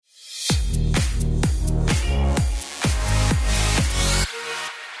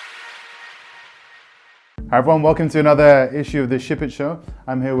Hi everyone, welcome to another issue of the Ship It Show.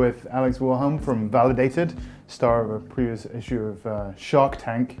 I'm here with Alex Wilhelm from Validated, star of a previous issue of Shark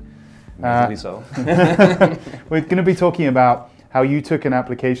Tank. Easily so. We're going to be talking about how you took an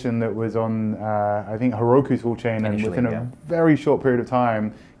application that was on, I think, Heroku toolchain, and within a very short period of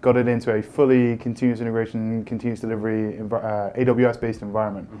time, got it into a fully continuous integration, continuous delivery, AWS-based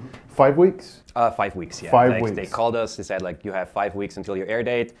environment. 5 weeks? 5 weeks, yeah. 5 weeks. They called us, they said, you have 5 weeks until your air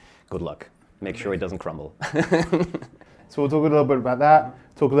date. Good luck. Make sure it doesn't crumble. So we'll talk a little bit about that,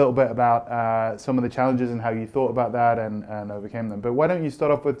 talk a little bit about some of the challenges and how you thought about that and overcame them. But why don't you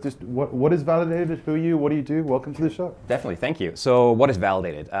start off with just what is Validated, who are you, what do you do? Welcome to the show. Definitely, thank you. So what is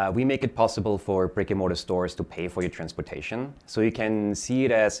Validated? We make it possible for brick and mortar stores to pay for your transportation. So you can see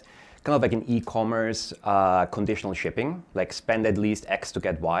it as kind of like an e-commerce conditional shipping, like spend at least X to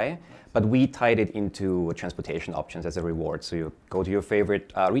get Y. But we tied it into transportation options as a reward. So you go to your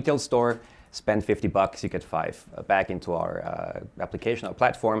favorite retail store, spend $50, you get 5 back into our application, our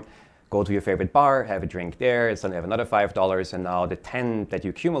platform. Go to your favorite bar, have a drink there, suddenly have another $5, and now the 10 that you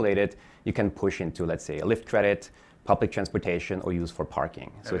accumulated, you can push into, let's say, a Lyft credit, public transportation, or use for parking.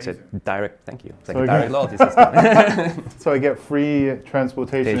 So it's a direct, thank you, it's like a direct loyalty system. So I get free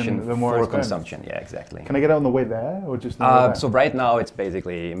transportation the more I for spend. consumption, yeah, exactly. Can I get it on the way there, or just So right now it's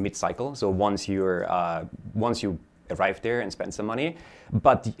basically mid-cycle. So once you arrive there and spend some money,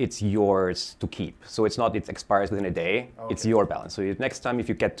 but it's yours to keep. So it's not, it expires within a day, it's your balance. So next time if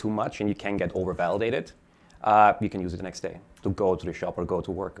you get too much and you can get over-validated, you can use it the next day to go to the shop or go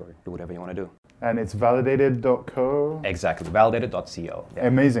to work or do whatever you want to do. And it's validated.co? Exactly, validated.co. Yeah.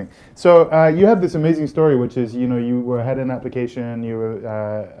 Amazing. So you had this amazing story, which is, you had an application, you were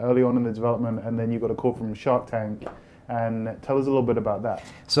early on in the development, and then you got a call from Shark Tank. And tell us a little bit about that.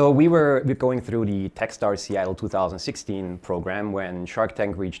 So we're going through the Techstars Seattle 2016 program when Shark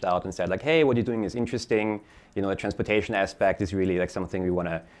Tank reached out and said, hey, what you're doing is interesting. The transportation aspect is really something we want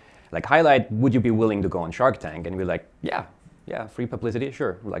to highlight. Would you be willing to go on Shark Tank? And we're like, yeah, free publicity,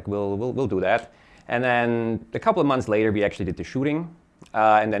 sure. We'll do that. And then a couple of months later, we actually did the shooting.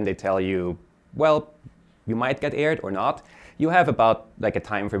 And then they tell you, well, you might get aired or not. You have about a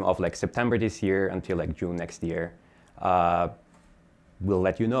time frame of September this year until June next year. We'll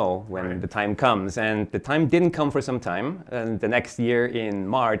let you know when the time comes. And the time didn't come for some time. And the next year in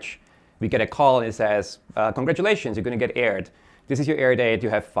March, we get a call and it says, congratulations, you're going to get aired. This is your air date. You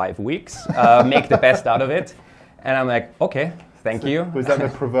have 5 weeks. Make the best out of it. And I'm like, okay, thank you. Was that the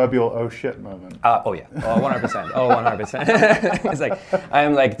proverbial oh shit moment? Oh yeah, 100%. Oh, 100%. It's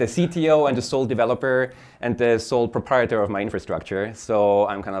I'm the CTO and the sole developer and the sole proprietor of my infrastructure. So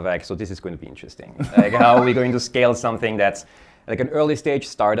I'm kind of so this is going to be interesting. How are we going to scale something that's an early stage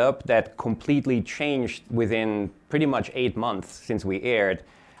startup that completely changed within pretty much 8 months since we aired,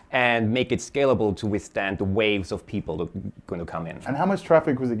 and make it scalable to withstand the waves of people that are going to come in. And how much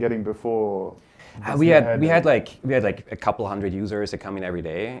traffic was it getting before? We had a couple hundred users that come in every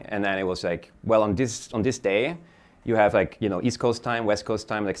day, and then it was well, on this day, you have East Coast time, West Coast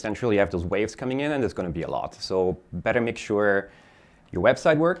time, Central. You have those waves coming in, and there's going to be a lot. So better make sure your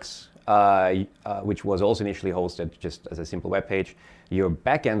website works, which was also initially hosted just as a simple web page. Your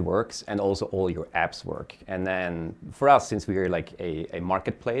backend works, and also all your apps work. And then for us, since we are a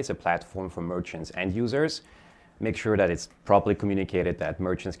marketplace, a platform for merchants and users, make sure that it's properly communicated, that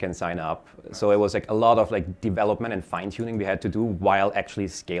merchants can sign up. So it was a lot of development and fine-tuning we had to do while actually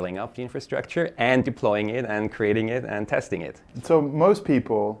scaling up the infrastructure and deploying it and creating it and testing it. So most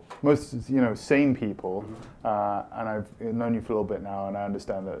people, sane people, and I've known you for a little bit now, and I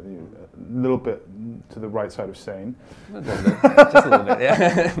understand that you're a little bit to the right side of sane. A little bit, just a little bit,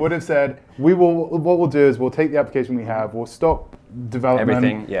 yeah. Would have said, what we'll do is we'll take the application we have, we'll stop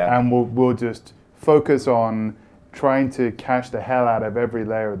development, and we'll just focus on trying to cache the hell out of every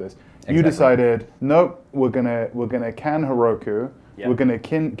layer of this. Exactly. You decided, nope, we're gonna can Heroku, we're gonna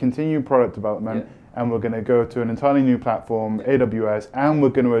continue product development, and we're gonna go to an entirely new platform, AWS, and we're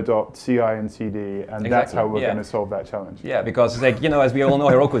gonna adopt CI and CD, and that's how we're gonna solve that challenge. Yeah, because as we all know,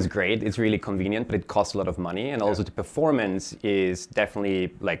 Heroku is great. It's really convenient, but it costs a lot of money, and also the performance is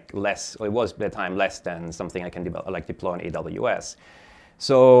definitely less. Or it was at the time less than something I can deploy on AWS.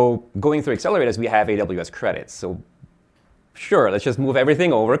 So going through accelerators, we have AWS credits. So sure, let's just move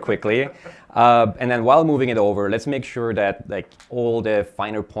everything over quickly. And then while moving it over, let's make sure that all the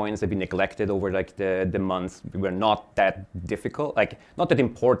finer points that we neglected over the months were not that difficult, not that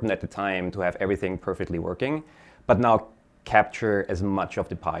important at the time to have everything perfectly working, but now capture as much of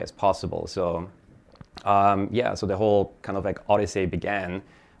the pie as possible. So so the whole kind of odyssey began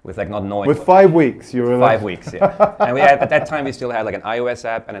with not knowing. With 5 weeks, you were 5 weeks, yeah. And we had, at that time, we still had an iOS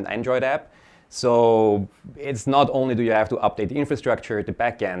app and an Android app. So it's not only do you have to update the infrastructure, the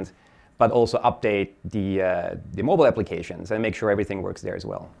backend, but also update the mobile applications and make sure everything works there as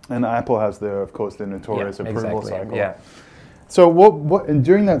well. And Apple has of course, the notorious approval cycle. Yeah. So what and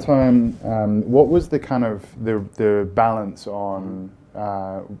during that time, what was the kind of the balance on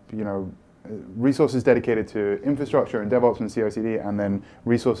resources dedicated to infrastructure and DevOps and CI/CD, and then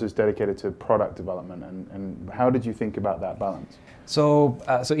resources dedicated to product development, and how did you think about that balance? So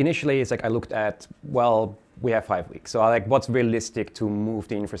initially, it's like I looked at, well, we have 5 weeks. So what's realistic to move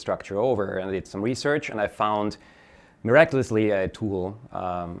the infrastructure over? And I did some research, and I found miraculously a tool.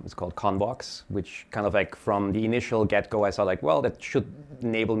 It's called Convox, which kind of from the initial get-go, I saw well, that should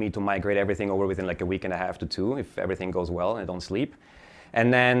enable me to migrate everything over within a week and a half to 2 if everything goes well and I don't sleep.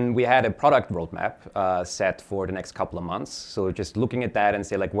 And then we had a product roadmap set for the next couple of months. So just looking at that and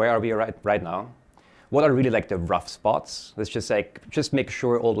say where are we right now? What are really the rough spots? Let's just make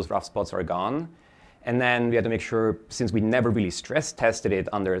sure all those rough spots are gone. And then we had to make sure, since we never really stress tested it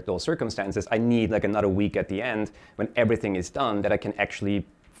under those circumstances, I need another week at the end when everything is done that I can actually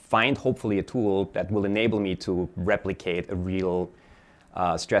find hopefully a tool that will enable me to replicate a real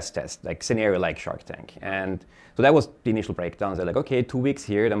stress test, scenario like Shark Tank. And so that was the initial breakdown. So okay, 2 weeks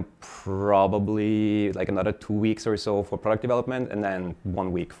here, then probably another 2 weeks or so for product development, and then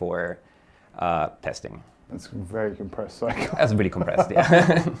 1 week for testing. That's a very compressed cycle. That's really compressed,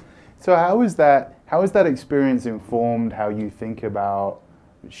 yeah. So how is that experience informed how you think about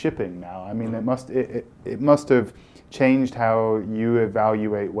shipping now? I mean, it must have changed how you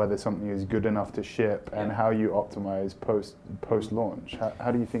evaluate whether something is good enough to ship and how you optimize post launch.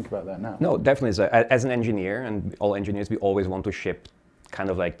 How do you think about that now? No, definitely. So as an engineer, and all engineers, we always want to ship kind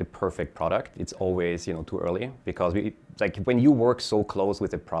of the perfect product. It's always too early, because when you work so close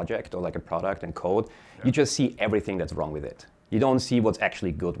with a project or a product and code, you just see everything that's wrong with it. You don't see what's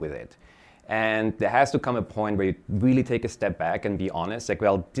actually good with it. And there has to come a point where you really take a step back and be honest,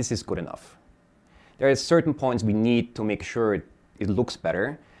 well, this is good enough. There are certain points we need to make sure it looks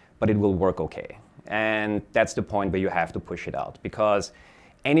better, but it will work okay. And that's the point where you have to push it out, because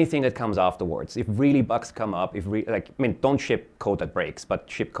anything that comes afterwards, if really bugs come up, don't ship code that breaks, but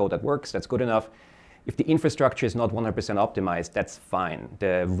ship code that works, that's good enough. If the infrastructure is not 100% optimized, that's fine.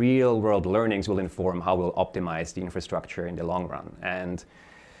 The real world learnings will inform how we'll optimize the infrastructure in the long run. And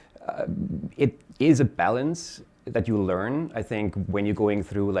it is a balance that you learn, I think, when you're going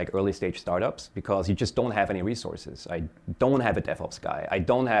through early stage startups, because you just don't have any resources. I don't have a DevOps guy. I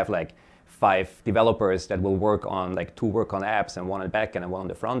don't have 5 developers that will work on 2 work on apps and 1 on the back end and 1 on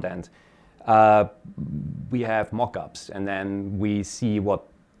the front end. We have mock-ups, and then we see what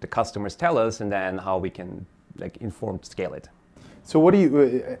the customers tell us, and then how we can inform scale it. So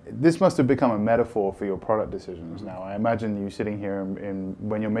this must have become a metaphor for your product decisions now. I imagine you sitting here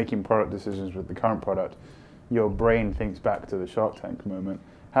when you're making product decisions with the current product, your brain thinks back to the Shark Tank moment.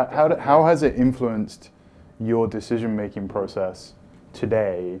 How has it influenced your decision-making process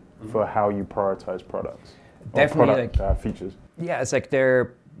today for how you prioritize products? Definitely, or product features? Yeah, it's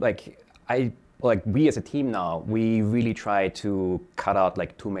they're we as a team now, we really try to cut out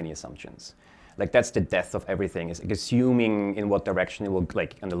too many assumptions. That's the death of everything, is assuming in what direction it will,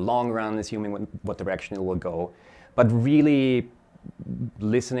 in the long run, assuming what direction it will go. But really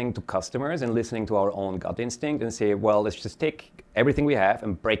listening to customers and listening to our own gut instinct and say, well, let's just take everything we have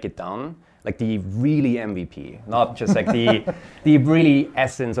and break it down, the really MVP, not just the really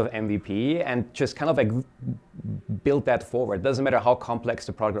essence of MVP, and just kind of build that forward. It doesn't matter how complex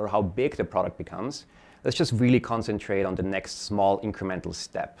the product or how big the product becomes. Let's just really concentrate on the next small incremental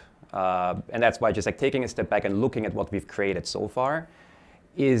step. And that's why just taking a step back and looking at what we've created so far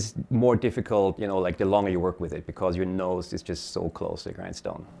is more difficult, the longer you work with it, because your nose is just so close to the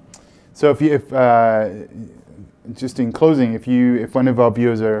grindstone. So just in closing, if one of our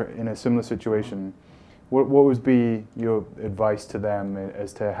viewers are in a similar situation, what would be your advice to them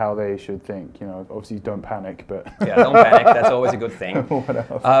as to how they should think? Obviously don't panic, but yeah, don't panic. That's always a good thing. What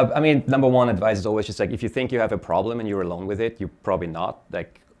else? Number one advice is always just if you think you have a problem and you're alone with it, you're probably not.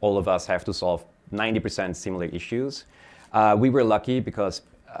 All of us have to solve 90% similar issues. We were lucky because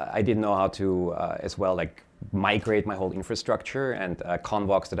I didn't know how to as well migrate my whole infrastructure, and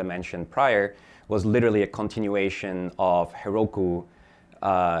Convox that I mentioned prior was literally a continuation of Heroku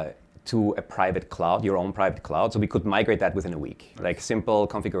to a private cloud, your own private cloud. So we could migrate that within a week, simple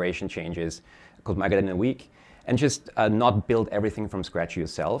configuration changes, could migrate in a week, and just not build everything from scratch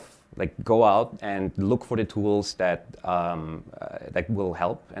yourself. Go out and look for the tools that will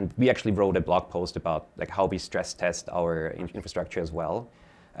help. And we actually wrote a blog post about how we stress test our infrastructure as well.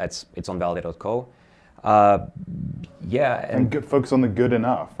 It's on validate.co. Yeah, and focus on the good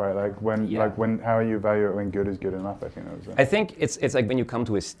enough, right? How you evaluate when good is good enough? I think that was it. I think it's like when you come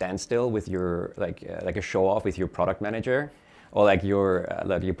to a standstill with your like a show off with your product manager or like your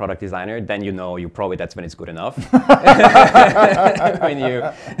product designer, then that's when it's good enough.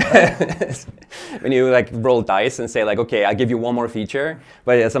 when you like roll dice and say like, okay, I'll give you one more feature,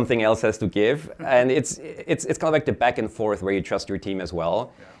 but something else has to give, and it's kind of like the back and forth where you trust your team as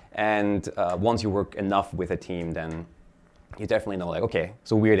well. Yeah. And once you work enough with a team, then you definitely know, like, okay,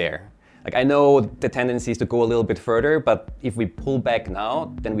 so we're there. Like, I know the tendency is to go a little bit further, but if we pull back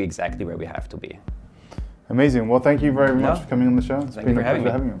now, then we're exactly where we have to be. Amazing. Well, thank you very much for coming on the show. Thank you for having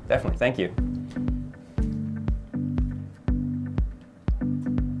me. Definitely. Thank you.